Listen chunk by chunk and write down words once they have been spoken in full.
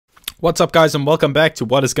What's up, guys, and welcome back to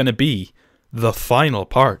what is going to be the final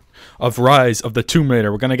part of Rise of the Tomb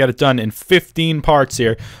Raider. We're going to get it done in 15 parts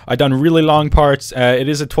here. I've done really long parts. It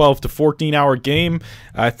is a 12 to 14 hour game.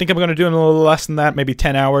 I think I'm going to do it a little less than that, maybe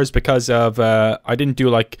 10 hours, because of I didn't do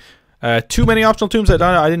like too many optional tombs.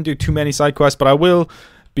 I didn't do too many side quests, but I will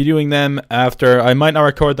be doing them after. I might not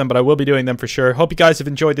record them, but I will be doing them for sure. Hope you guys have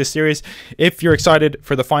enjoyed this series. If you're excited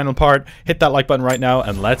for the final part, hit that like button right now,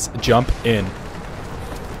 and let's jump in.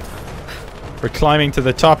 We're climbing to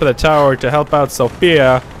the top of the tower to help out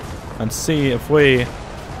Sophia and see if we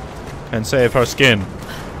can save her skin.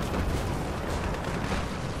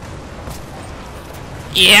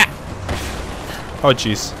 Yeah. Oh,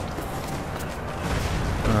 jeez.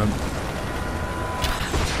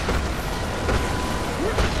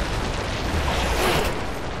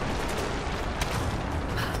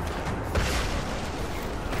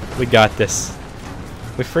 We got this.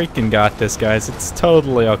 We freaking got this, guys. It's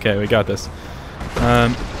totally okay. We got this.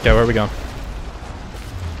 Okay, where are we going?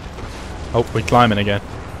 Oh, we're climbing again.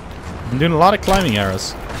 I'm doing a lot of climbing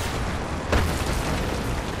arrows.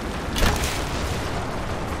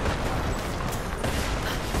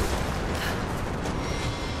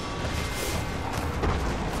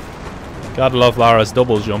 Gotta love Lara's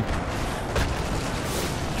double jump.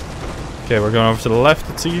 Okay, we're going over to the left,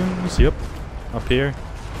 it seems. Yep. Up here.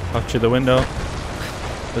 Up through the window.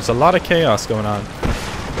 There's a lot of chaos going on.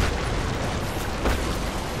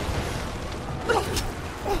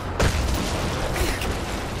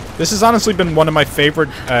 This has honestly been one of my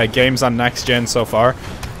favorite games on next gen so far.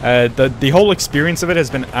 The whole experience of it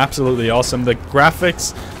has been absolutely awesome. The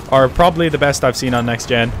graphics are probably the best I've seen on next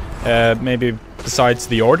gen. Maybe besides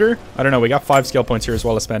The Order. I don't know. We got 5 skill points here as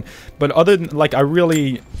well to spend. But other than, like, I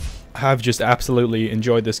really have just absolutely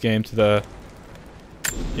enjoyed this game to the.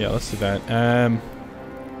 Yeah, let's do that.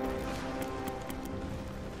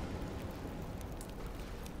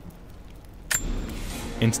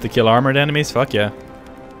 Insta-kill armored enemies? Fuck yeah.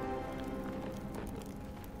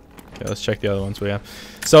 Okay, let's check the other ones we have.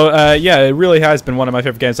 So, yeah, it really has been one of my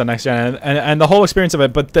favorite games on next gen, and the whole experience of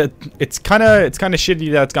it. But it's kind of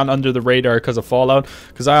shitty that it's gone under the radar because of Fallout.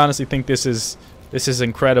 Because I honestly think this is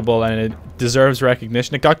incredible and it deserves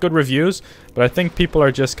recognition. It got good reviews, but I think people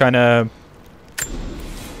are just kind of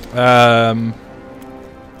they're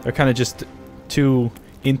kind of just too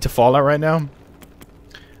into Fallout right now,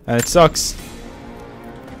 and it sucks.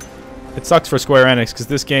 It sucks for Square Enix because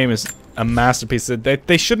this game is a masterpiece.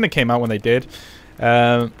 They shouldn't have came out when they did.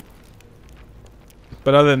 But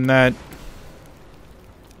other than that,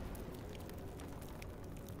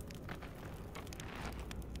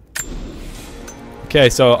 okay.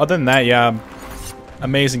 So other than that, yeah,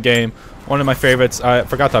 amazing game. One of my favorites. I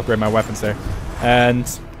forgot to upgrade my weapons there, and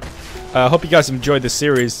I hope you guys enjoyed this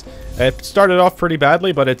series. It started off pretty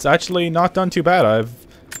badly, but it's actually not done too bad. I've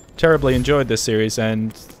terribly enjoyed this series,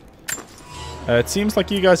 and it seems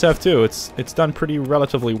like you guys have too. It's done pretty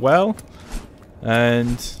relatively well,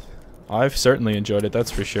 and I've certainly enjoyed it,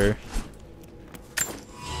 that's for sure.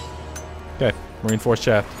 Okay, Marine Force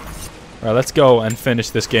Shaft. Alright, let's go and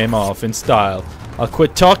finish this game off in style. I'll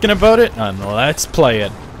quit talking about it and let's play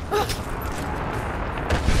it.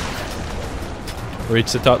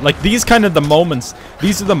 Reach the top. Like, these kind of the moments,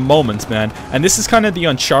 these are the moments, man. And this is kind of the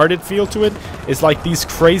Uncharted feel to it. It's like these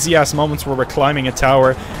crazy ass moments where we're climbing a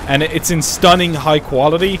tower and it's in stunning high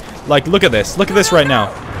quality. Like, look at this. Look at this right now.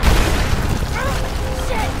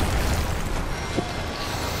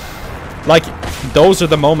 Like, those are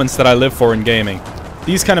the moments that I live for in gaming.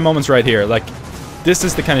 These kind of moments right here. Like, this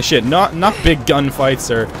is the kind of shit. Not big gunfights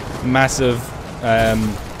or massive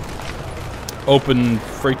open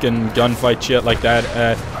freaking gunfight shit like that.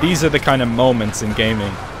 These are the kind of moments in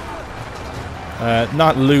gaming.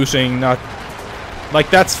 Not looting, not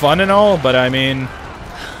like, that's fun and all, but I mean,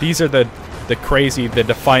 these are the crazy, the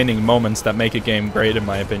defining moments that make a game great, in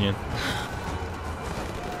my opinion.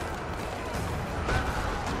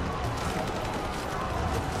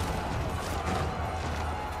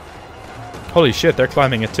 Holy shit, they're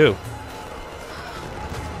climbing it too.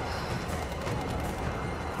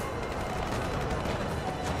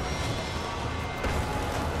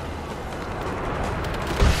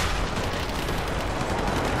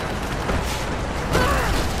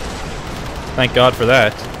 Thank God for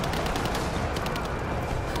that.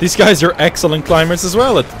 These guys are excellent climbers as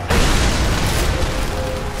well.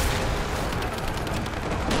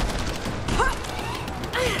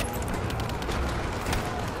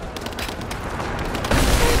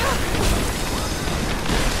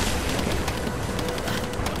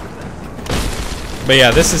 But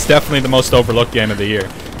yeah, this is definitely the most overlooked game of the year.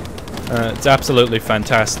 It's absolutely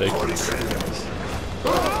fantastic.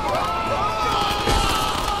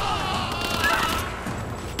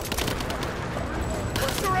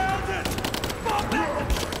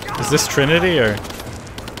 this Trinity or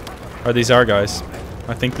are these our guys?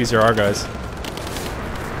 I think these are our guys.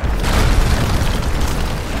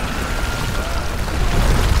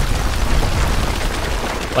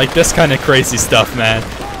 Like this kind of crazy stuff, man.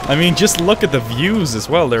 I mean, just look at the views as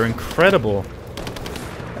well. They're incredible.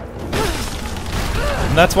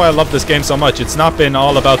 And that's why I love this game so much. It's not been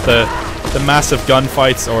all about the massive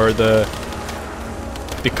gunfights or the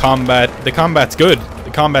combat. The combat's good.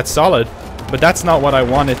 The combat's solid. But that's not what I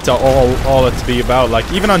want it to all it to be about.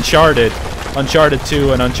 Like even Uncharted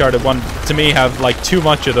 2 and Uncharted 1 to me have like too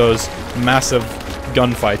much of those massive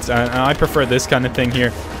gunfights, and I prefer this kind of thing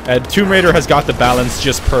here. Tomb Raider has got the balance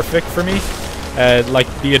just perfect for me. Like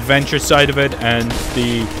the adventure side of it and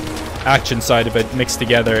the action side of it mixed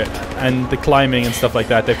together, and the climbing and stuff like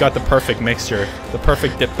that. They've got the perfect mixture, the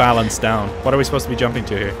perfect balance down. What are we supposed to be jumping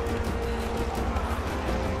to here?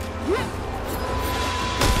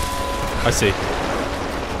 I see.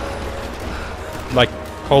 Like,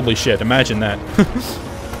 holy shit, imagine that.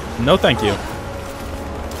 No thank you.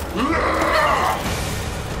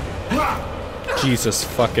 Jesus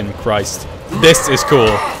fucking Christ. This is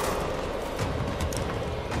cool.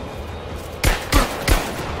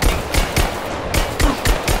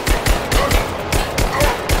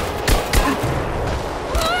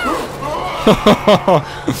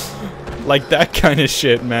 Like that kind of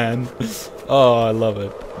shit, man. Oh, I love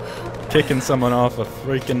it. Kicking someone off a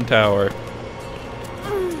freaking tower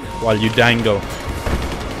while you dangle.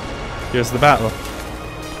 Here's the battle.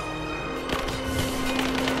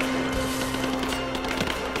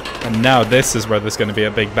 And now this is where there's going to be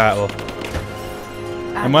a big battle.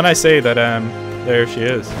 And when I say that, there she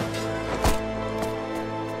is.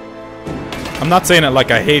 I'm not saying it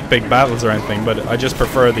like I hate big battles or anything, but I just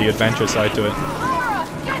prefer the adventure side to it. Lara,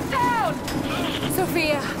 get down!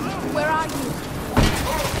 Sophia, where are you?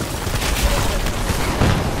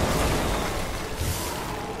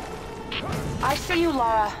 I see you,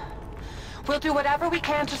 Lara. We'll do whatever we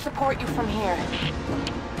can to support you from here.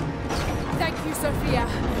 Thank you, Sophia.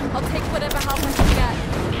 I'll take whatever help I can get.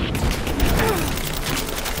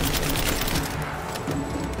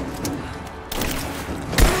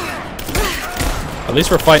 At least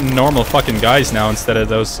we're fighting normal fucking guys now instead of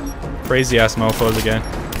those crazy ass mofos again.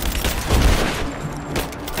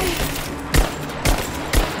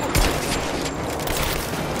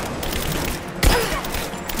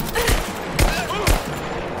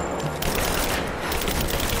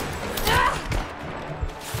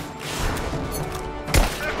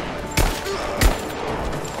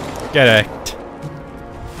 Get act.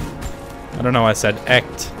 I don't know why I said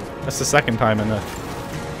act. That's the second time in a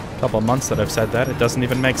couple of months that I've said that. It doesn't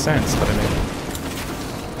even make sense, but I mean.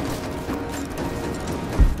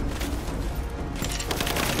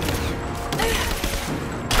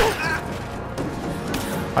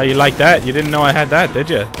 Oh, you like that? You didn't know I had that, did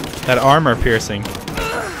you? That armor piercing.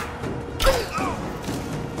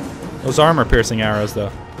 Those armor piercing arrows,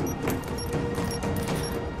 though.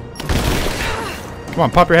 Come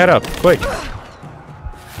on, pop your head up, quick.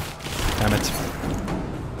 Damn it.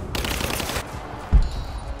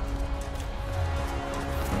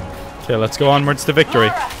 Okay, let's go onwards to victory.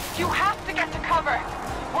 Lara, you have to get to cover.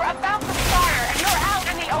 We're about to fire, and you're out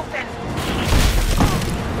in the open.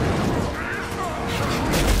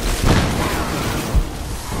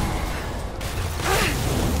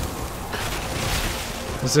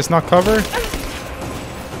 Is this not cover?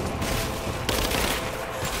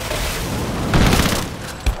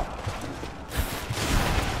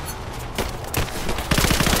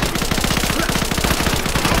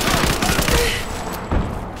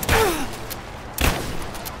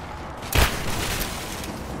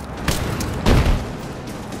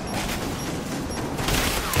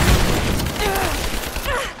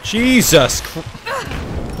 Jesus!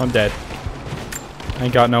 I'm dead.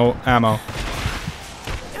 Ain't got no ammo.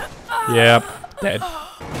 Yep, dead.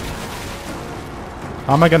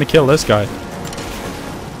 How am I gonna kill this guy?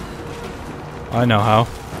 I know how.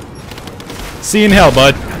 See you in hell,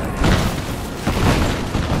 bud.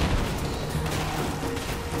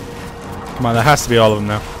 Come on, that has to be all of them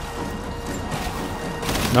now.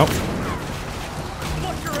 Nope.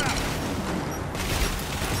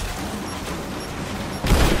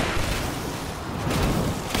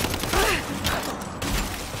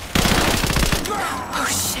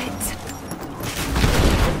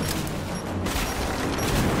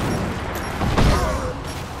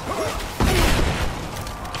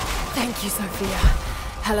 Thank you, Sophia.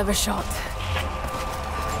 Hell of a shot.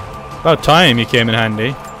 About time you came in handy.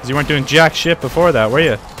 Because you weren't doing jack shit before that, were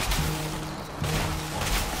you?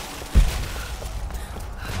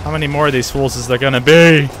 How many more of these fools is there gonna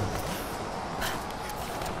be?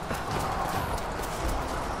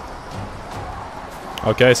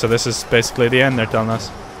 Okay, so this is basically the end they're telling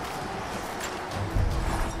us.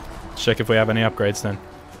 Check if we have any upgrades then.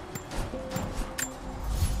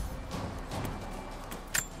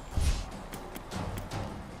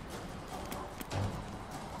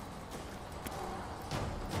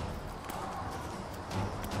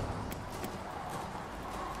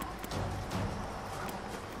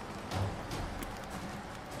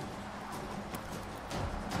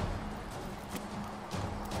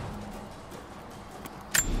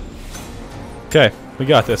 Okay, we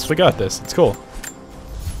got this. We got this. It's cool.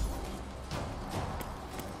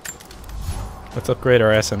 Let's upgrade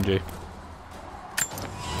our SMG.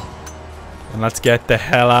 And let's get the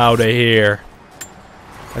hell out of here.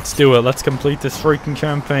 Let's do it. Let's complete this freaking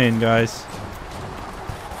campaign, guys.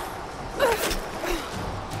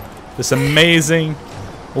 This amazing,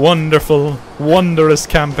 wonderful, wondrous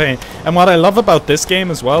campaign. And what I love about this game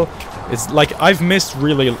as well is, like, I've missed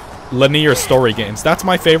really linear story games. That's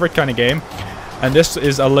my favorite kind of game. And this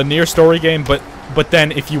is a linear story game, but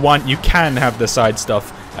then if you want, you can have the side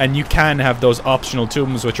stuff. And you can have those optional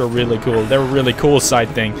tombs, which are really cool. They're a really cool side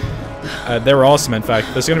thing. They're awesome, in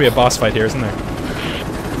fact. There's going to be a boss fight here, isn't there?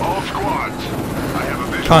 All squads, I have a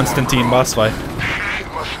visual Constantine on boss fight. It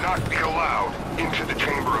must not be allowed into the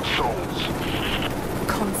Chamber of Souls.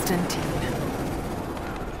 Constantine.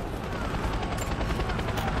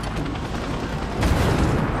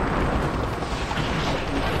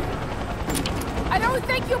 I don't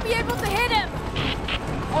think you'll be able to hit him.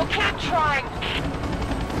 We'll keep trying.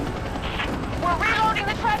 We're reloading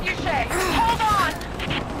the trebuchet. Hold on.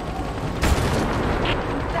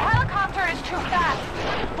 The helicopter is too fast.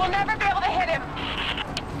 We'll never be able to hit him.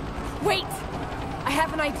 Wait! I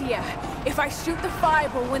have an idea. If I shoot the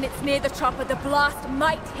fireball when it's near the chopper, the blast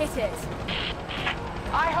might hit it.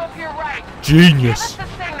 I hope you're right. Genius. Give us the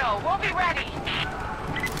signal. We'll be ready.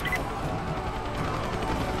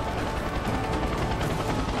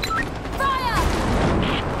 Fire!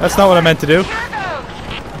 That's not what I meant to do. Here goes.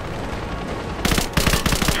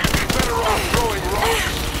 Better off throwing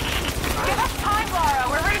rocks. Give us time, Lara.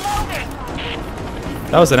 We're reloading.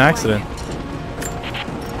 That was an accident.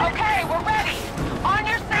 Okay, we're ready. On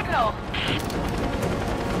your signal.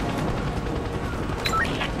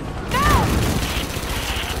 No!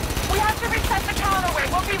 We have to reset the counterweight.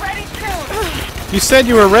 We'll be ready soon. You said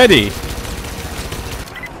you were ready.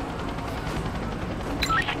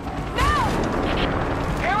 No!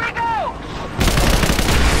 Here we go.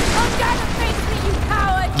 Come down and face me, you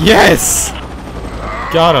coward! Yes!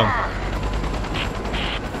 Got him.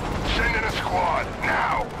 Send in a squad,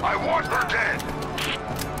 now. I want her dead.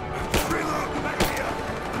 Reload, back here.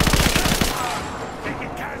 Taking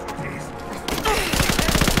casualties.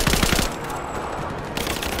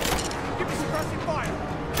 Give me suppressing fire.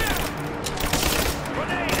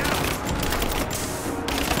 Grenade out.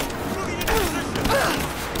 Moving into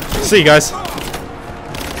position. See you guys.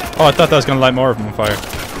 Oh, I thought that was gonna light more of them on fire.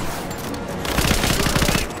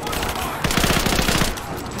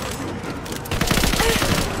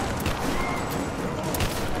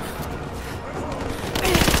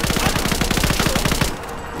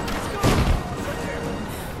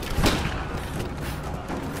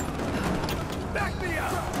 Back me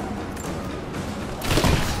up.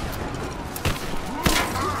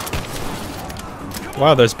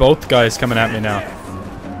 Wow, there's both guys coming at me now.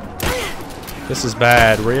 This is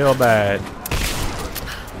bad, real bad.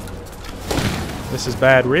 This is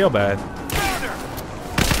bad, real bad.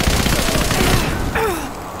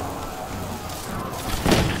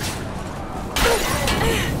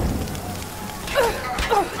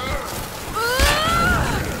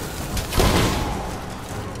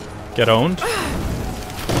 Get owned.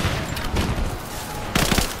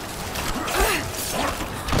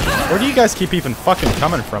 Where do you guys keep even fucking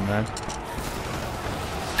coming from, man?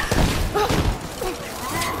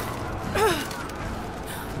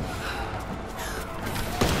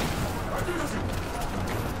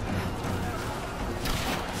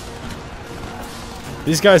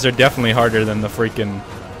 These guys are definitely harder than the freaking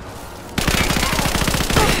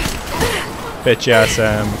bitch ass.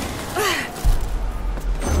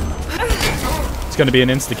 It's gonna be an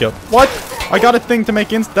insta kill. What? I got a thing to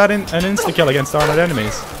make an insta kill against armored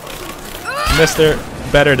enemies. Unless they're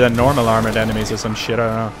better than normal armored enemies or some shit. I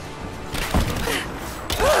don't know.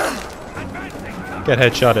 Get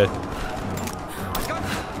headshotted.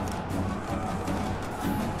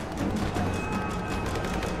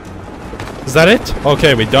 Is that it?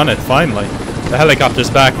 Okay, we done it, finally. The helicopter's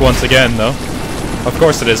back once again, though. Of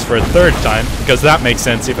course it is for a third time, because that makes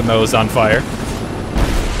sense even though it was on fire.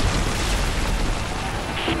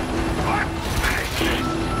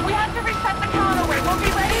 We have to reset the counterweight. We'll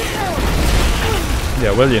be ready soon.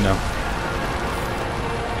 Sophia, will you now?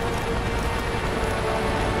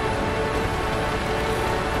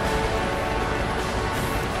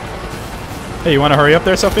 Hey, you want to hurry up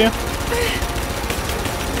there, Sophia?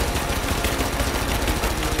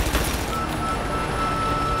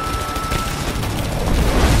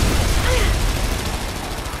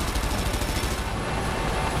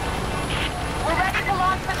 We're ready to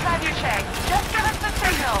launch the trebuchet. Just give us the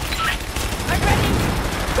signal. I'm ready.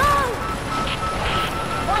 Go!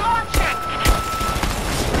 We're launching.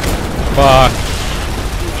 Fuck.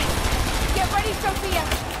 Get ready, Sophia.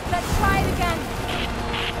 Let's try it again.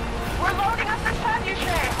 We're loading up the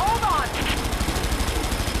trebuchet. Hold on.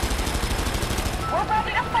 We're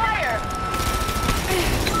ready to fire.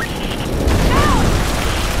 Now!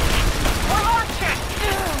 We're launching.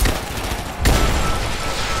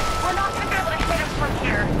 We're not going to be able to hit us from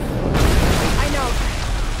here. I know.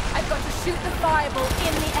 I've got to shoot the fireball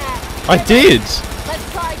in the air. I did. Let's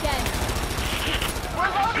try again. We're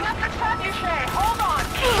loading up the trebuchet. Hold on.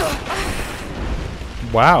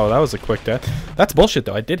 Wow, that was a quick death. That's bullshit,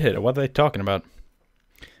 though. I did hit it. What are they talking about?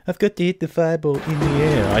 I've got to hit the fireball in the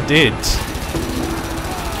air. I did. We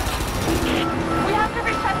have to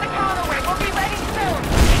reset the counterweight. We'll be ready soon.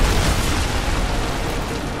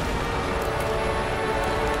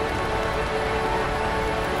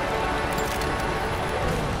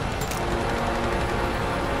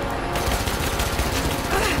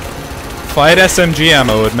 If I had SMG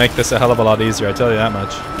ammo, it would make this a hell of a lot easier, I tell you that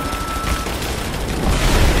much.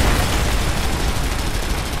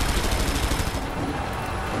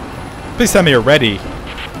 Please tell me you're ready.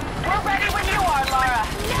 We're ready when you are, Lara.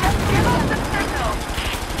 Just give us the signal.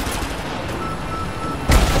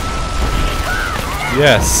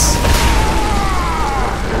 Yes.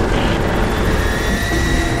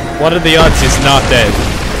 What are the odds he's not dead?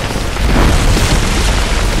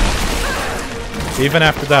 Even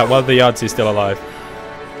after that, what are the odds he's still alive?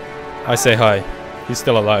 I say hi. He's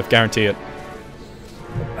still alive, guarantee it.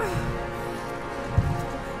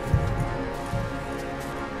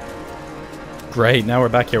 Great, now we're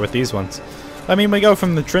back here with these ones. I mean, we go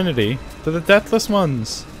from the Trinity to the Deathless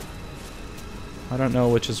ones. I don't know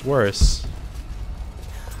which is worse.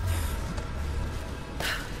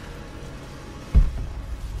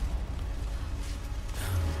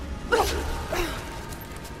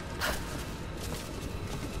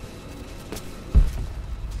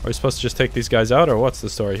 Are we supposed to just take these guys out, or what's the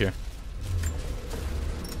story here?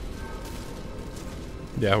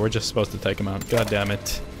 Yeah, we're just supposed to take them out. God damn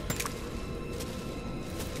it.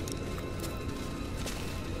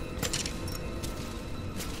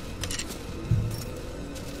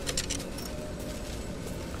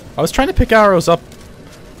 I was trying to pick arrows up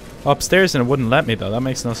upstairs and it wouldn't let me, though. That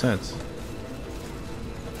makes no sense.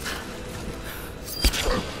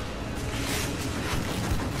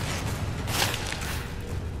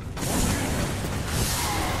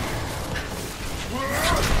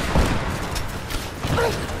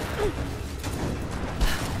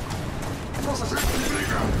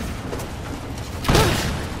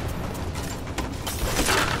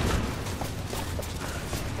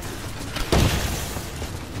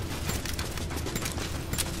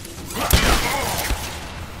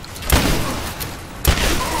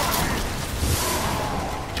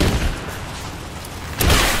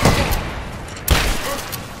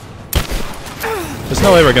 There's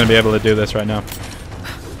no way we're gonna be able to do this right now.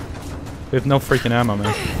 We have no freaking ammo,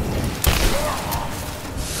 man.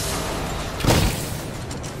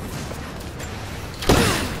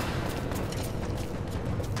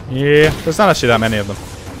 Yeah, there's not actually that many of them.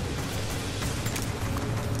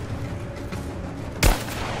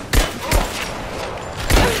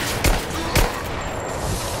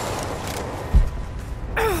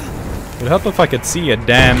 It'd help if I could see a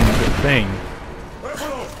damn thing.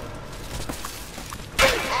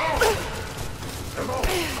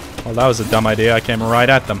 Well, that was a dumb idea. I came right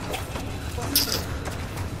at them.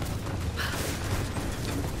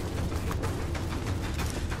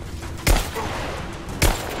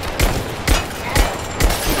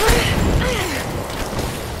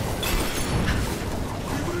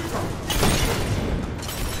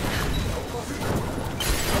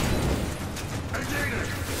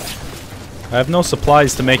 I have no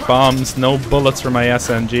supplies to make bombs, no bullets for my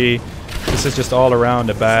SMG. This is just all around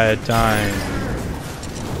a bad time.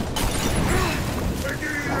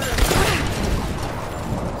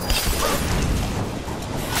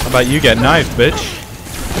 How about you get knifed, bitch?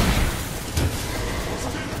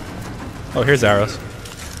 Oh, here's arrows.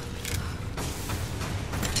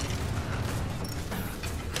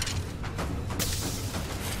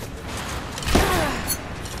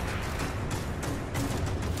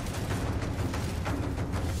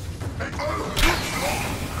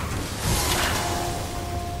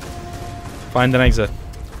 Find an exit.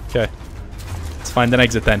 Okay. Let's find an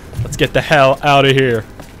exit then. Let's get the hell out of here.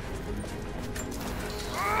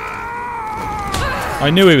 I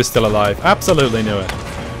knew he was still alive. Absolutely knew it.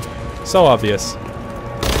 So obvious.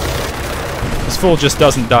 This fool just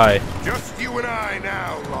doesn't die. Just you and I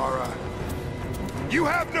now, Lara. You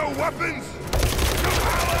have no weapons, no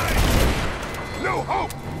allies, no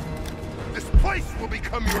hope. This place will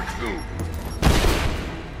become your tomb.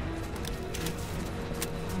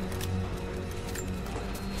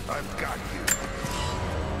 I've got you.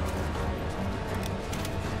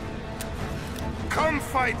 Come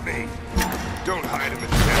fight me. Don't hide in the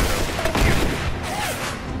shadows.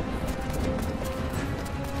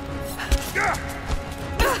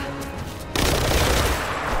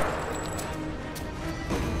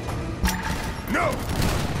 No!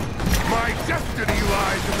 My destiny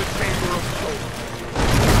lies in the Chamber of Souls.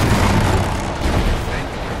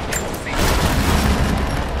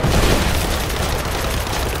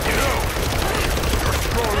 You know, you're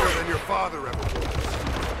stronger than your father ever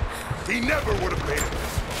was. He never would have made it.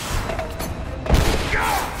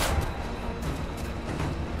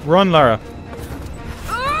 Run, Lara.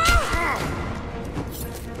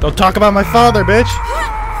 Don't talk about my father, bitch.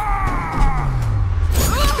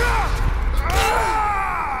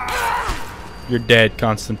 You're dead,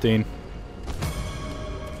 Constantine.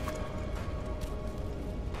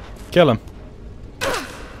 Kill him.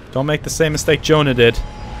 Don't make the same mistake Jonah did.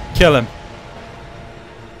 Kill him.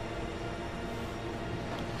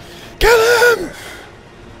 Kill him!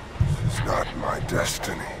 This is not my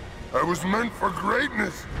destiny. I was meant for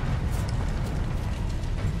greatness.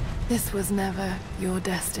 This was never your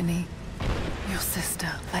destiny. Your sister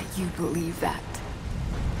let you believe that.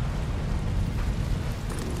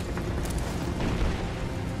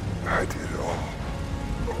 I did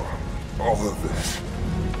all of this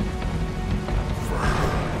for her.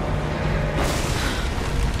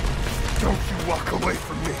 Don't you walk away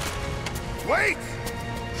from me. Wait!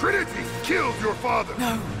 Trinity killed your father.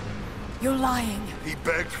 No, you're lying. He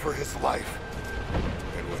begged for his life.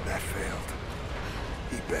 And when that failed,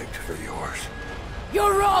 he begged for yours.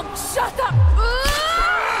 You're wrong! Shut up!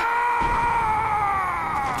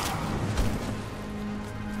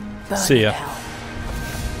 Burn See ya. in hell.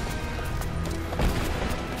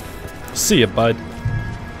 See ya, bud.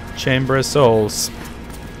 Chamber of Souls.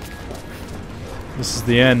 This is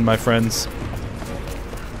the end, my friends.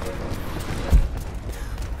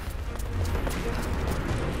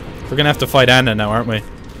 We're gonna have to fight Anna now, aren't we?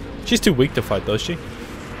 She's too weak to fight, though, is she?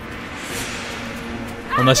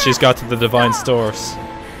 Unless she's got to the Divine Stores.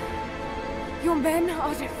 Your men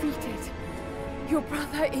are defeated. Your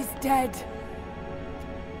brother is dead.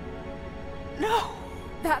 No!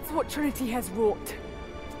 That's what Trinity has wrought.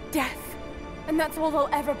 Death. And that's all they'll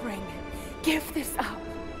ever bring. Give this up.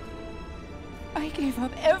 I gave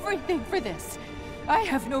up everything for this. I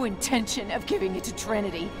have no intention of giving it to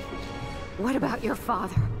Trinity. What about your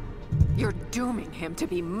father? You're dooming him to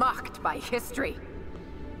be mocked by history.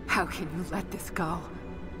 How can you let this go?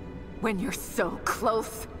 When you're so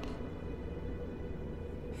close?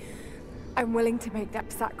 I'm willing to make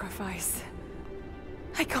that sacrifice.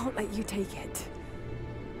 I can't let you take it.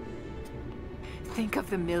 Think of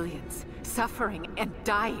the millions, suffering and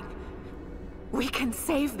dying. We can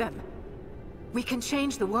save them. We can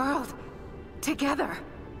change the world. Together.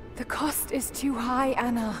 The cost is too high,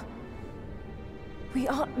 Anna. We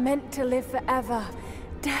aren't meant to live forever.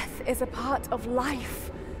 Death is a part of life.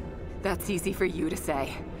 That's easy for you to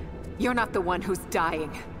say. You're not the one who's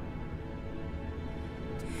dying.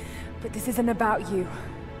 But this isn't about you.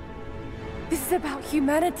 This is about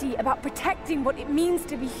humanity, about protecting what it means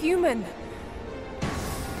to be human.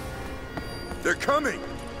 They're coming!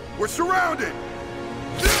 We're surrounded!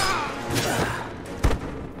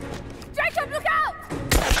 Jacob, look out!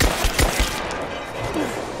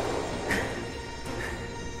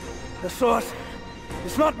 The sword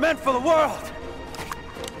is not meant for the world!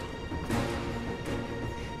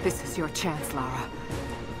 This is your chance, Lara.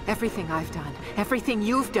 Everything I've done, everything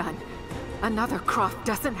you've done. Another Croft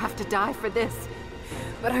doesn't have to die for this.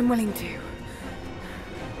 But I'm willing to.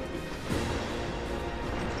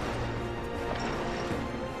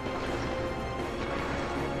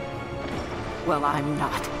 Well, I'm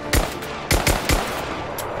not.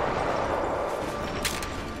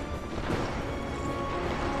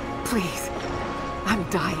 Please. I'm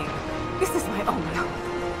dying. This is my only hope.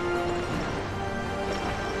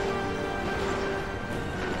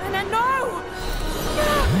 Anna, no!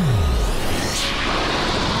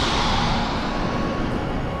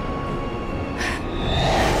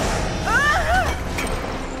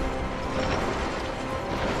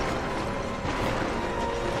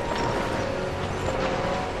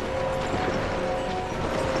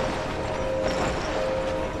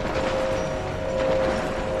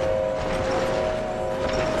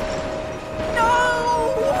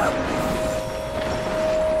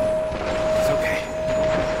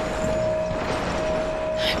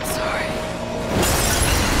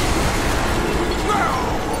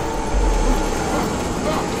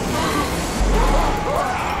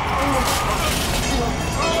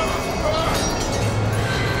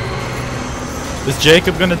 Is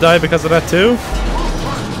Jacob gonna die because of that too?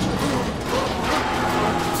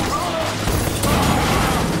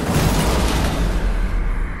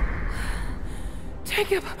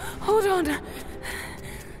 Jacob, hold on.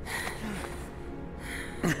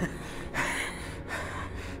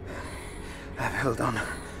 I've held on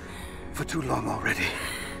for too long already.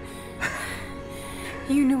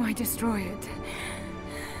 You knew I'd destroy it.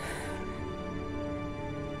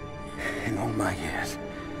 In all my years,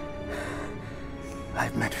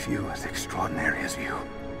 I've met few as extraordinary as you.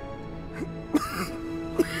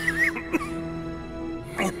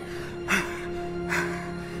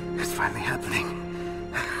 It's finally happening.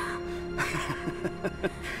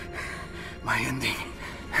 My ending.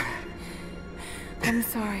 I'm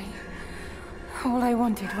sorry. All I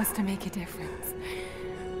wanted was to make a difference.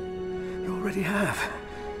 You already have.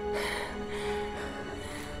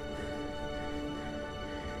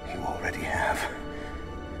 You already have.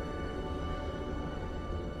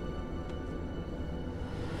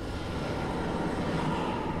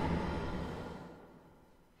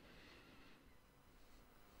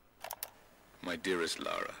 My dearest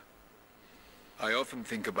Lara, I often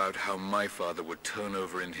think about how my father would turn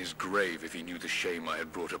over in his grave if he knew the shame I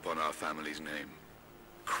had brought upon our family's name.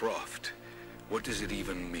 Croft, what does it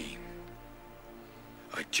even mean?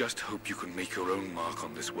 I just hope you can make your own mark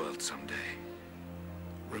on this world someday.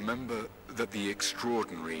 Remember that the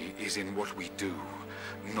extraordinary is in what we do,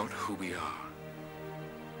 not who we are.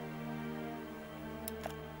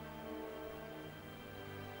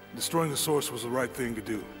 Destroying the source was the right thing to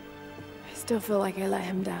do. I still feel like I let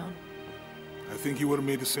him down. I think you would have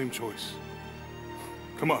made the same choice.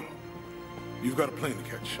 Come on. You've got a plane to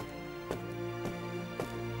catch.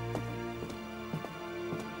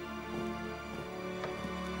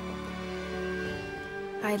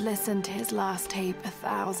 I'd listened to his last tape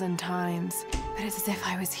 1,000 times, but it's as if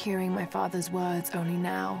I was hearing my father's words only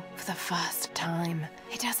now, for the first time.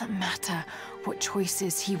 It doesn't matter what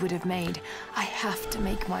choices he would have made. I have to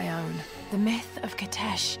make my own. The myth of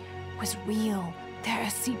Kitezh was real. There are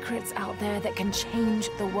secrets out there that can change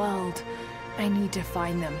the world. I need to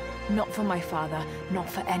find them, not for my father, not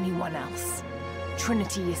for anyone else.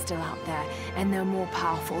 Trinity is still out there, and they're more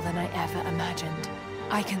powerful than I ever imagined.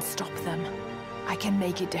 I can stop them. I can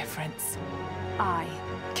make a difference. I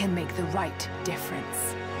can make the right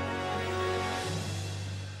difference.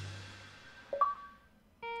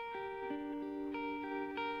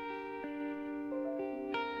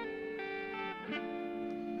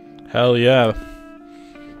 Hell yeah.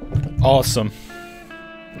 Awesome.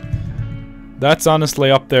 That's honestly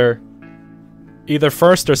up there. Either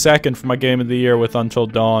first or second for my game of the year with Until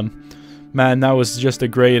Dawn. Man, that was just a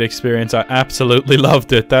great experience. I absolutely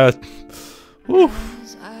loved it. That... Whew.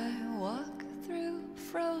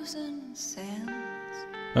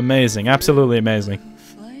 Amazing. Absolutely amazing.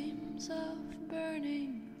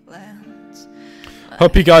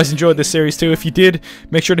 Hope you guys enjoyed this series too. If you did,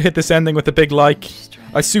 make sure to hit this ending with a big like.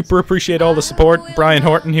 I super appreciate all the support. Brian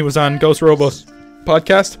Horton, he was on Ghost Robo's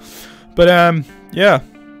podcast. But yeah.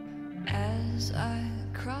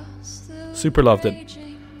 Super loved it.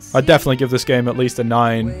 I'd definitely give this game at least a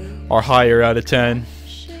 9 or higher out of 10.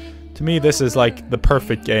 To me, this is like the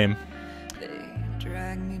perfect game.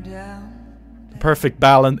 Perfect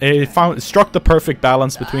balance. It struck the perfect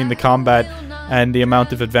balance between the combat and the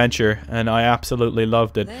amount of adventure, and I absolutely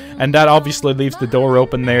loved it. And that obviously leaves the door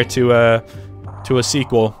open there to a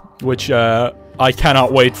sequel, which I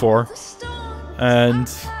cannot wait for.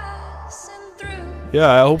 And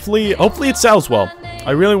yeah, hopefully it sells well.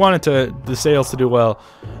 I really wanted the sales to do well,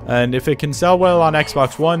 and if it can sell well on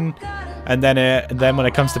Xbox One, and then when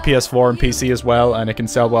it comes to PS4 and PC as well, and it can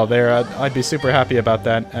sell well there, I'd be super happy about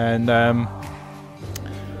that. And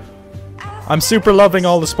I'm super loving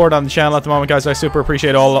all the support on the channel at the moment, guys. I super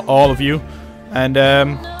appreciate all of you, and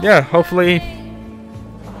yeah, hopefully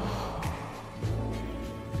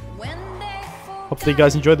you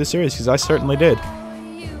guys enjoyed the series, because I certainly did.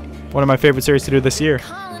 One of my favorite series to do this year.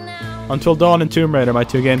 Until Dawn and Tomb Raider, my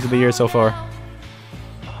 2 games of the year so far.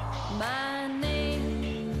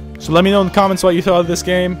 So let me know in the comments what you thought of this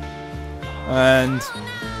game, and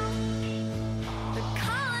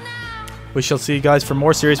we shall see you guys for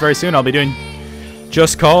more series very soon. I'll be doing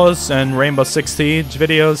Just Cause and Rainbow Six Siege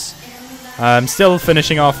videos. I'm still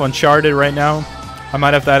finishing off Uncharted right now. I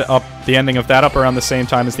might have that up, the ending of that up around the same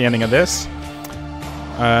time as the ending of this.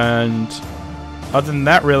 And other than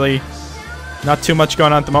that, really, not too much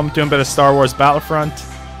going on at the moment. Doing a bit of Star Wars Battlefront.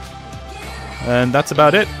 And that's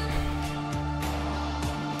about it.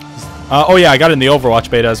 Oh yeah, I got it in the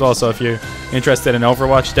Overwatch beta as well, so if you're interested in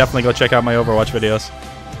Overwatch, definitely go check out my Overwatch videos.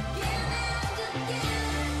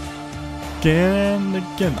 again and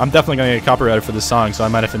again. I'm definitely gonna get copyrighted for this song, so I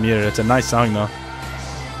might have to mute it. It's a nice song though.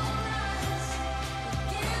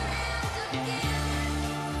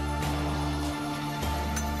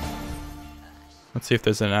 Let's see if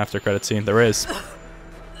there's an after credit scene. There is.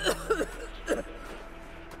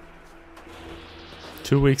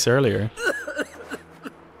 2 weeks earlier.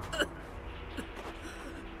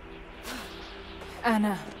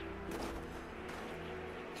 Anna,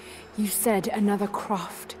 you said another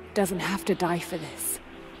Croft doesn't have to die for this.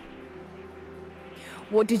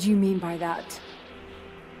 What did you mean by that?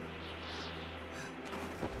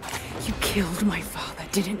 You killed my father,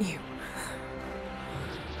 didn't you?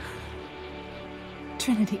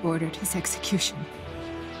 Trinity ordered his execution.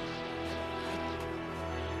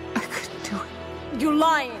 I couldn't do it. You're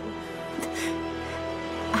lying!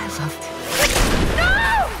 I loved him.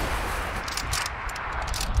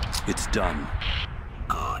 It's done.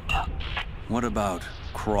 Good. What about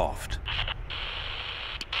Croft?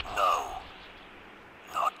 No.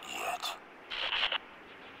 Not yet.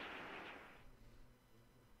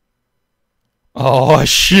 Oh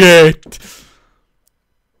shit!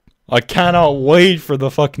 I cannot wait for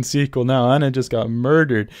the fucking sequel now. Anna just got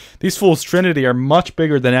murdered. These fools Trinity are much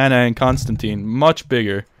bigger than Anna and Constantine. Much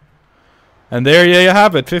bigger. And there you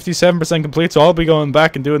have it. 57% complete. So I'll be going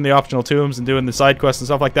back and doing the optional tombs and doing the side quests and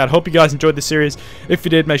stuff like that. Hope you guys enjoyed the series. If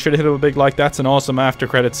you did, make sure to hit it with a big like. That's an awesome after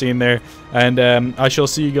credit scene there. And I shall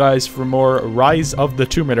see you guys for more Rise of the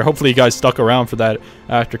Tomb Raider. Hopefully you guys stuck around for that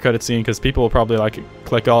after credit scene, because people will probably like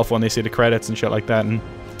click off when they see the credits and shit like that. And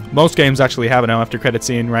most games actually have an after credit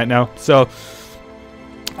scene right now. So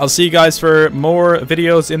I'll see you guys for more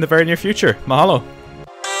videos in the very near future. Mahalo.